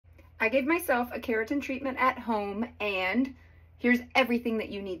I gave myself a keratin treatment at home, and here's everything that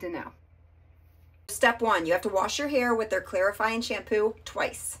you need to know. Step 1, you have to wash your hair with their clarifying shampoo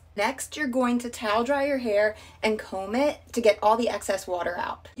twice. Next, you're going to towel dry your hair and comb it to get all the excess water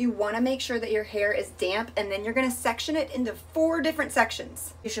out. You want to make sure that your hair is damp, and then you're going to section it into 4 different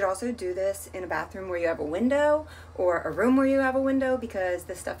sections. You should also do this in a bathroom where you have a window or a room where you have a window because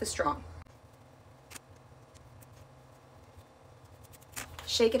this stuff is strong.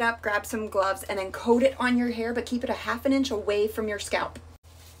 Shake it up, grab some gloves, and then coat it on your hair, but keep it a ½ inch away from your scalp.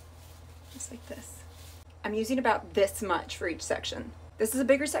 Just like this. I'm using about this much for each section. This is a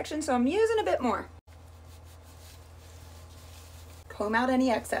bigger section, so I'm using a bit more. Comb out any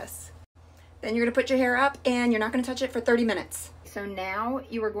excess. Then you're gonna put your hair up and you're not gonna touch it for 30 minutes. So now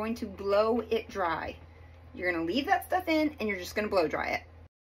you are going to blow it dry. You're gonna leave that stuff in and you're just gonna blow dry it.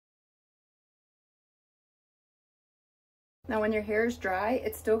 Now when your hair is dry,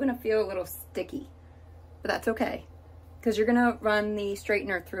 it's still gonna feel a little sticky, but that's okay, because you're gonna run the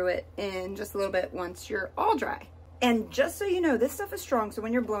straightener through it in just a little bit once you're all dry. And just so you know, this stuff is strong, so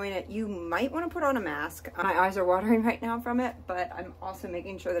when you're blowing it, you might want to put on a mask. My eyes are watering right now from it, but I'm also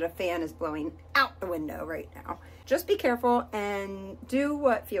making sure that a fan is blowing out the window right now. Just be careful and do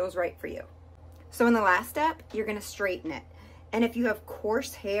what feels right for you. So in the last step, you're gonna straighten it. And if you have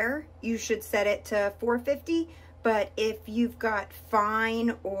coarse hair, you should set it to 450. But if you've got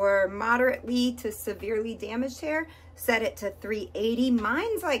fine or moderately to severely damaged hair, set it to 380.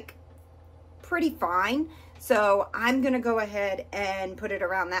 Mine's like pretty fine. So I'm gonna go ahead and put it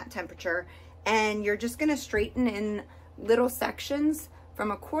around that temperature, and you're just gonna straighten in little sections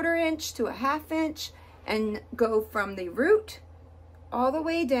from a 1/4 inch to a ½ inch and go from the root all the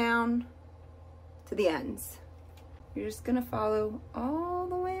way down to the ends. You're just gonna follow all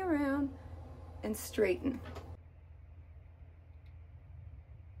the way around and straighten.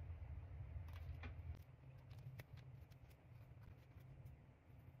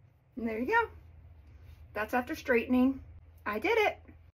 And there you go. That's after straightening. I did it.